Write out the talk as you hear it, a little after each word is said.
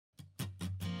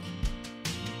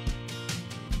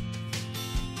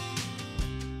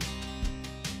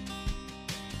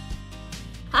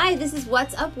Hi, this is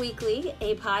What's Up Weekly,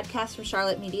 a podcast from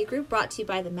Charlotte Media Group brought to you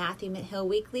by the Matthew Hill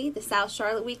Weekly, the South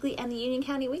Charlotte Weekly, and the Union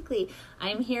County Weekly.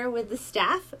 I'm here with the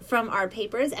staff from our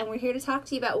papers, and we're here to talk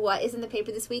to you about what is in the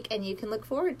paper this week and you can look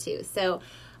forward to. So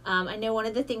I know one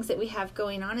of the things that we have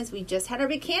going on is we just had our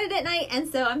big candidate night, and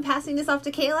so I'm passing this off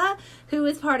to Kayla, who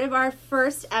was part of our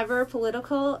first ever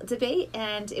political debate,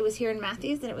 and it was here in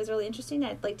Matthews, and it was really interesting.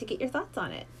 I'd like to get your thoughts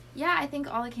on it. Yeah, I think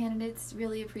all the candidates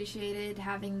really appreciated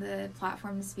having the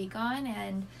platform to speak on,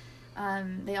 and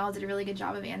they all did a really good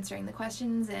job of answering the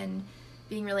questions and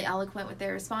being really eloquent with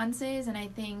their responses. And I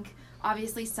think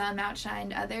obviously some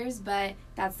outshined others, but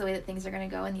that's the way that things are going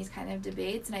to go in these kind of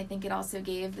debates. And I think it also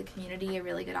gave the community a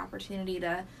really good opportunity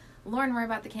to learn more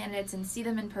about the candidates and see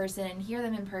them in person and hear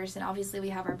them in person. Obviously, we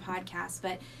have our podcast,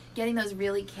 but getting those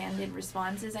really candid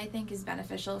responses, I think, is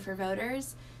beneficial for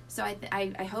voters. So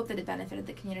I hope that it benefited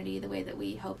the community the way that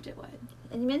we hoped it would.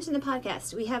 And you mentioned the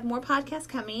podcast. We have more podcasts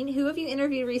coming. Who have you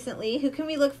interviewed recently? Who can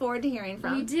we look forward to hearing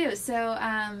from? We do. So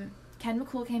Ken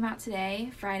McCool came out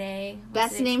today, Friday.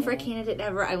 Best name for a candidate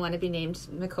ever. I want to be named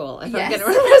McCool if yes. I'm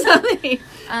going to remember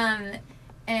something.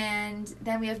 And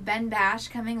then we have Ben Bash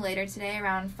coming later today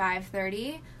around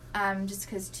 5:30. Just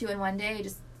because 2 in 1 day,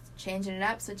 just changing it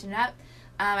up, switching it up.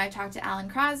 I've talked to Alan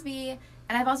Crosby.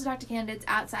 And I've also talked to candidates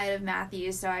outside of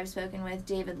Matthews. So I've spoken with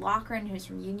David Loughran, who's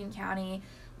from Union County.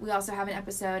 We also have an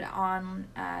episode on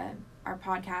our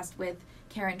podcast with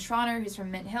Karen Schroner, who's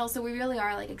from Mint Hill. So we really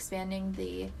are expanding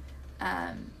the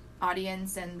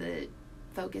audience and the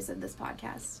focus of this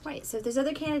podcast. Right. So if there's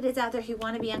other candidates out there who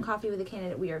want to be on Coffee with a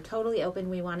Candidate, we are totally open.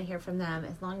 We want to hear from them.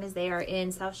 As long as they are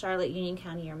in South Charlotte, Union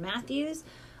County, or Matthews,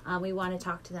 we want to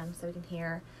talk to them so we can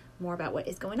hear more about what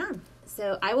is going on.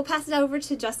 So I will pass it over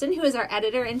to Justin, who is our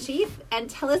editor-in-chief, and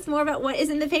tell us more about what is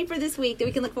in the paper this week that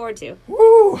we can look forward to.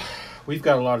 Woo! We've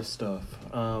got a lot of stuff.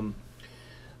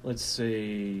 Let's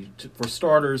see. For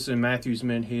starters, in Matthews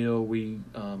Mint Hill, we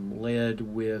led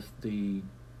with the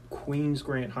Queens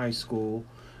Grant High School.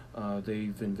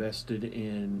 They've invested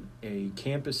in a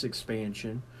campus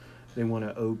expansion. They want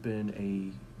to open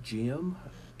a gym,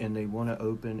 and they want to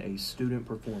open a student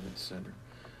performance center.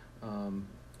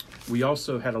 We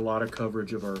also had a lot of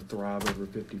coverage of our Thrive Over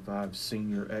 55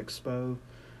 Senior Expo.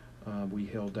 We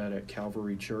held that at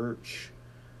Calvary Church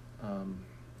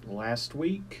last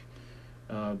week.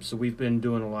 So we've been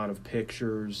doing a lot of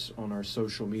pictures on our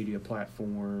social media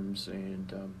platforms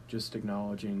and just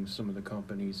acknowledging some of the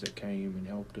companies that came and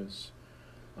helped us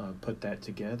put that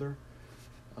together.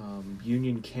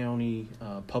 Union County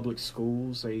Public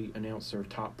Schools, they announced their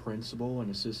top principal and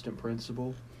assistant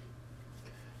principal.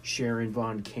 Sharon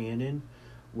Von Cannon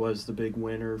was the big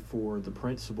winner for the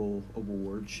principal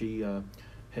award. She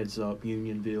heads up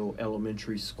Unionville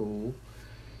Elementary School.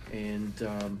 And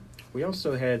we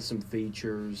also had some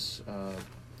features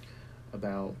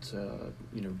about,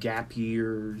 gap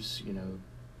years,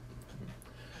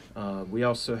 we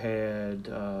also had...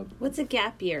 What's a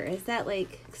gap year? Is that,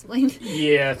 explained?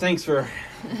 Yeah, thanks for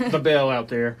the bell out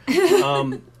there.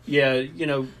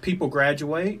 People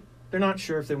graduate. They're not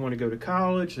sure if they want to go to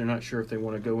college. They're not sure if they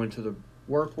want to go into the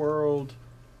work world.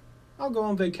 I'll go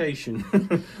on vacation.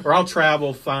 Or I'll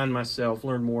travel, find myself,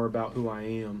 learn more about who I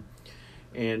am.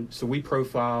 And so we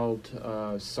profiled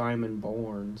Simon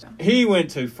Barnes. He went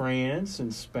to France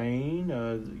and Spain,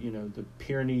 the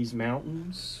Pyrenees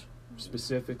Mountains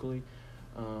specifically.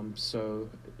 So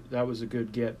that was a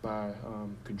good get by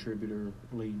contributor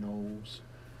Lee Knowles.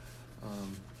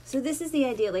 So this is the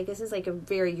idea, this is a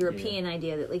very European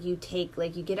idea that you take,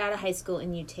 you get out of high school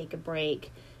and you take a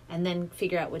break and then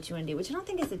figure out what you want to do, which I don't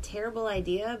think is a terrible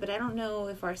idea, but I don't know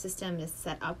if our system is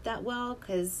set up that well,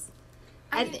 because...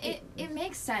 It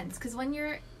makes sense, because when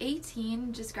you're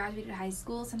 18, just graduated high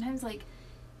school, sometimes,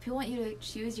 people want you to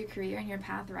choose your career and your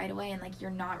path right away, and,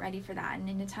 you're not ready for that. And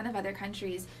in a ton of other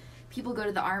countries, people go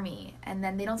to the Army, and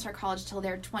then they don't start college till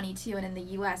they're 22, and in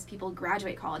the U.S., people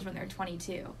graduate college when they're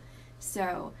 22.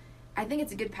 So I think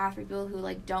it's a good path for people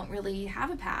who, don't really have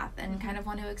a path and kind of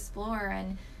want to explore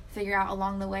and figure out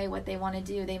along the way what they want to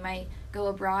do. They might go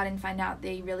abroad and find out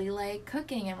they really like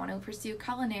cooking and want to pursue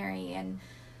culinary, and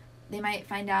they might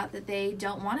find out that they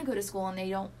don't want to go to school and they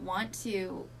don't want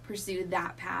to pursue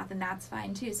that path, and that's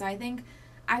fine too. So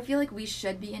I feel like we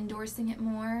should be endorsing it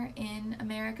more in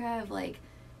America of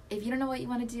if you don't know what you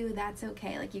want to do, that's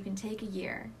okay. You can take a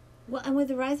year. Well, and with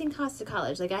the rising cost of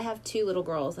college, I have 2 little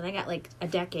girls, and I got, a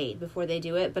decade before they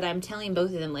do it, but I'm telling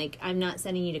both of them, I'm not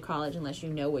sending you to college unless you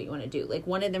know what you want to do.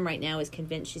 One of them right now is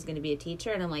convinced she's going to be a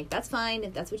teacher, and I'm that's fine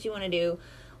if that's what you want to do.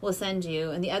 will send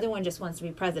you, and the other one just wants to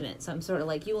be president. So I'm sort of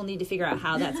like, you will need to figure out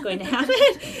how that's going to happen.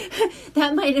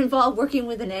 That might involve working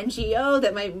with an NGO,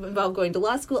 that might involve going to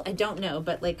law school. I don't know,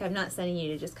 but like, I'm not sending you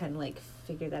to just kind of like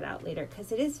figure that out later,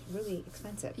 because it is really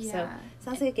expensive. Yeah. So it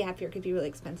sounds like a gap year could be really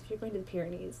expensive if you're going to the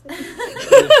Pyrenees.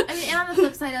 I mean, and on the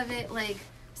flip side of it, like,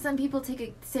 some people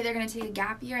say they're going to take a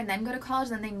gap year and then go to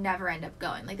college, and then they never end up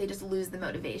going. Like, they just lose the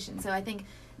motivation. So I think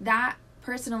that,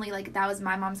 personally, like, that was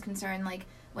my mom's concern, like,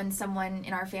 when someone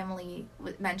in our family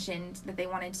mentioned that they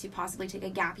wanted to possibly take a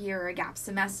gap year or a gap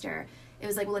semester. It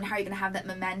was like, well, then how are you going to have that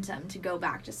momentum to go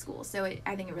back to school? So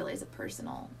I think it really is a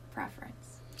personal preference.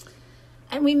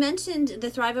 And we mentioned the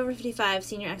Thrive Over 55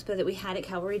 Senior Expo that we had at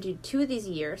Calvary. We do 2 of these a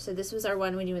year, so this was our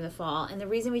one we do in the fall. And the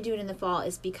reason we do it in the fall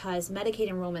is because Medicaid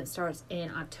enrollment starts in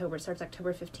October, starts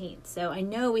October 15th. So I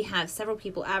know we have several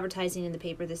people advertising in the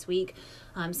paper this week.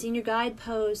 Senior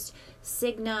Guidepost,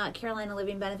 Cigna, Carolina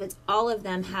Living Benefits, all of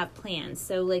them have plans.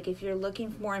 So like, if you're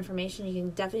looking for more information, you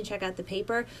can definitely check out the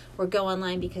paper or go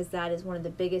online, because that is one of the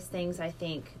biggest things I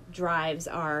think drives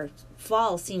our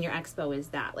fall Senior Expo, is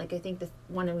that. Like, I think the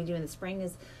one that we do in the spring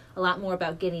is a lot more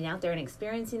about getting out there and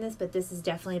experiencing this, but this is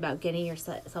definitely about getting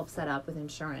yourself set up with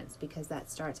insurance, because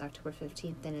that starts October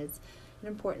 15th and is an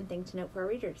important thing to note for our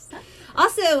readers.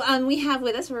 Also, we have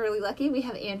with us, we're really lucky, we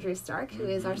have Andrew Stark, who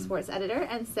is our sports editor.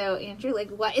 And so, Andrew,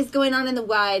 like, what is going on in the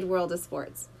wide world of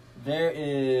sports? There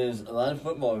is a lot of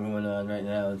football going on right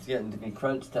now. It's getting to be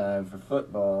crunch time for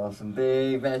football. Some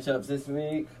big matchups this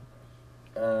week,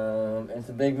 and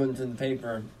some big ones in the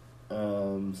paper.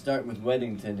 Starting with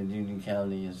Weddington in Union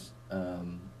County is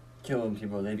killing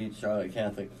people. They beat Charlotte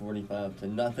Catholic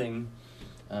 45-0.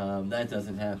 That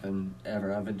doesn't happen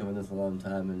ever. I've been doing this a long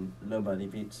time, and nobody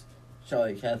beats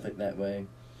Charlotte Catholic that way.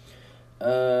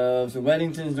 So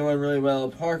Weddington's doing really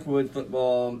well. Parkwood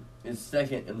football is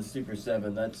second in the Super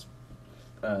 7. That's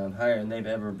higher than they've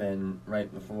ever been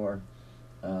right before.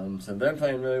 So they're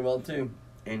playing really well, too,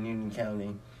 in Union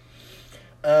County.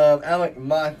 Alec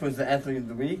Mock was the Athlete of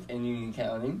the Week in Union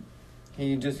County.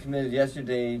 He just committed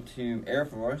yesterday to Air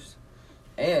Force,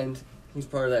 and he's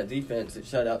part of that defense that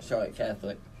shut out Charlotte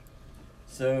Catholic.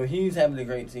 So he's having a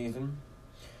great season.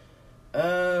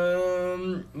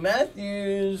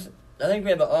 Matthews, I think we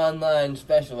have an online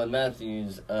special in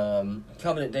Matthews.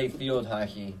 Covenant Day Field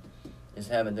Hockey is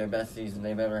having their best season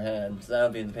they've ever had. So that'll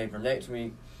be in the paper next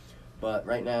week. But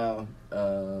right now,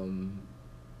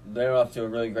 they're off to a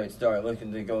really great start,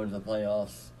 looking to go into the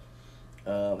playoffs.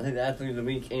 I think the Athlete of the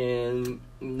Week in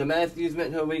the Matthews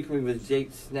Mint Hill Weekly was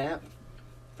Jake Snap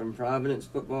from Providence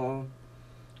Football.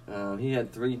 He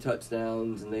had 3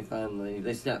 touchdowns, and they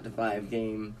snapped a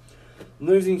 5-game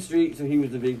losing streak, so he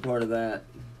was a big part of that.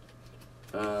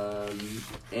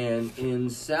 And in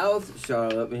South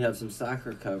Charlotte, we have some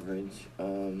soccer coverage.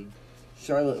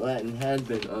 Charlotte Latin had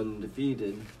been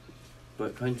undefeated,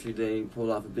 but Country Day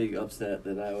pulled off a big upset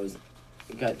that I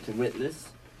got to witness.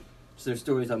 So there's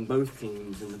stories on both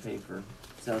teams in the paper,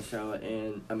 South Charlotte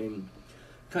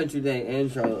Country Day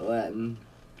and Charlotte Latin.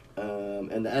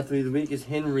 And the Athlete of the Week is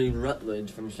Henry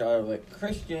Rutledge from Charlotte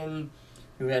Christian,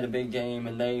 who had a big game,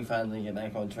 and they finally get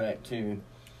back on track too.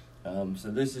 So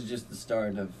this is just the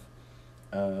start of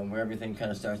where everything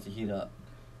kind of starts to heat up.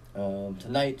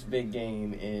 Tonight's big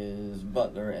game is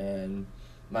Butler and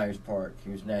Myers Park,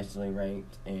 who's nationally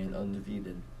ranked and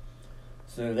undefeated.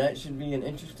 So that should be an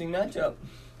interesting matchup.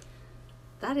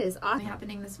 That is awesome.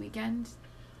 Happening this weekend,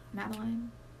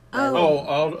 Madeline.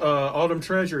 Autumn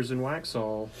Treasures in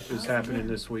Waxhaw is happening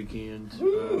this weekend.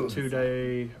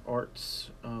 2-day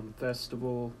arts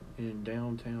festival in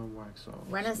downtown Waxhaw.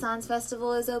 Renaissance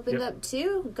Festival is opened up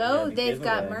too. Go! Yeah, They've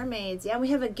got mermaids. Yeah, we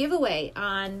have a giveaway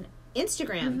on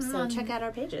Instagram, so check out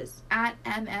our pages. At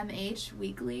MMH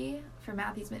Weekly for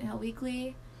Matthews Mint Hill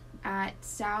Weekly, at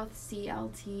South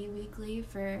CLT Weekly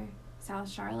for South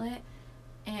Charlotte,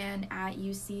 and at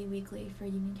UC Weekly for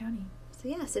Union County.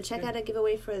 So check out a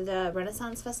giveaway for the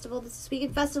Renaissance Festival this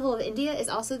weekend. Festival of India is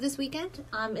also this weekend.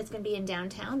 It's going to be in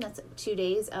downtown. That's 2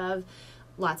 days of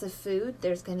lots of food.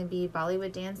 There's going to be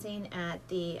Bollywood dancing at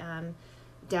the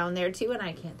down there too, and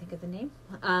I can't think of the name.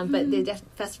 But the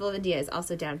Festival of India is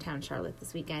also downtown Charlotte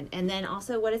this weekend. And then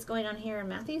also, what is going on here in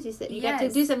Matthews? You said you got to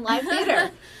do some live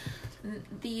theater.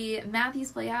 The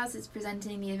Matthews Playhouse is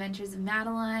presenting The Adventures of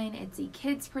Madeline. It's a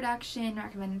kids production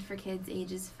recommended for kids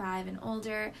ages 5 and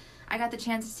older. I got the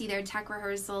chance to see their tech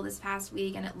rehearsal this past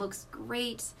week, and it looks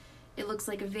great. It looks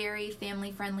like a very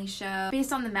family-friendly show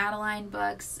based on the Madeline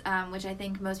books, which I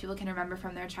think most people can remember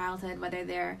from their childhood, whether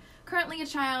they're currently a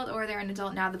child or they're an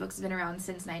adult now. The books have been around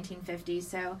since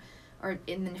 1950, or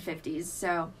in the 50s.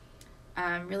 So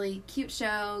Really cute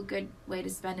show, good way to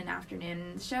spend an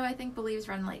afternoon. The show, I think, believes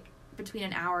run like between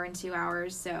an hour and 2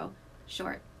 hours, so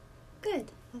short.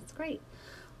 Good. That's great.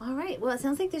 All right. Well, it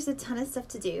sounds like there's a ton of stuff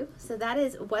to do. So that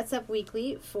is What's Up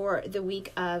Weekly for the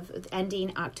week of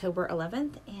ending October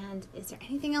 11th. And is there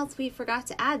anything else we forgot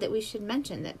to add that we should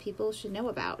mention that people should know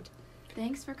about?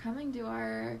 Thanks for coming to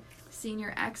our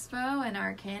Senior Expo and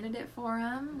our candidate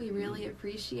forum. We really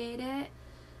appreciate it.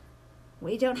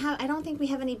 I don't think we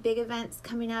have any big events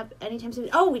coming up anytime soon.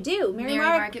 Oh, we do. Merry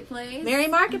Marketplace. Merry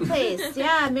Marketplace.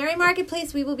 Yeah, Merry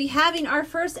Marketplace. We will be having our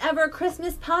first ever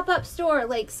Christmas pop-up store.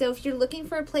 So if you're looking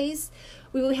for a place,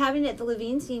 we will be having it at the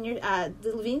Levine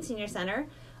Senior Center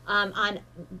on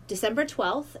December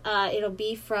 12th. It'll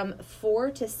be from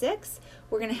 4 to 6.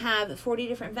 We're going to have 40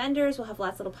 different vendors. We'll have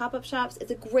lots of little pop-up shops.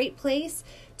 It's a great place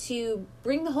to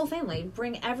bring the whole family,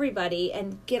 bring everybody,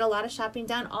 and get a lot of shopping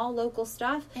done, all local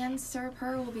stuff. And Sir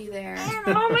Purr will be there. And,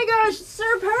 oh my gosh,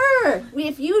 Sir Purr!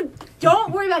 If you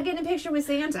don't worry about getting a picture with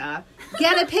Santa,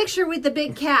 get a picture with the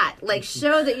big cat.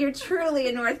 Show that you're truly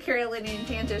a North Carolinian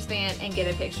Panthers fan and get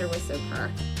a picture with Sir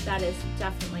Purr. That is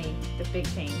definitely the big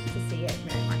thing to see at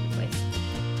Merry Marketplace.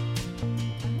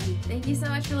 Thank you so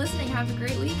much for listening. Have a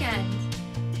great weekend.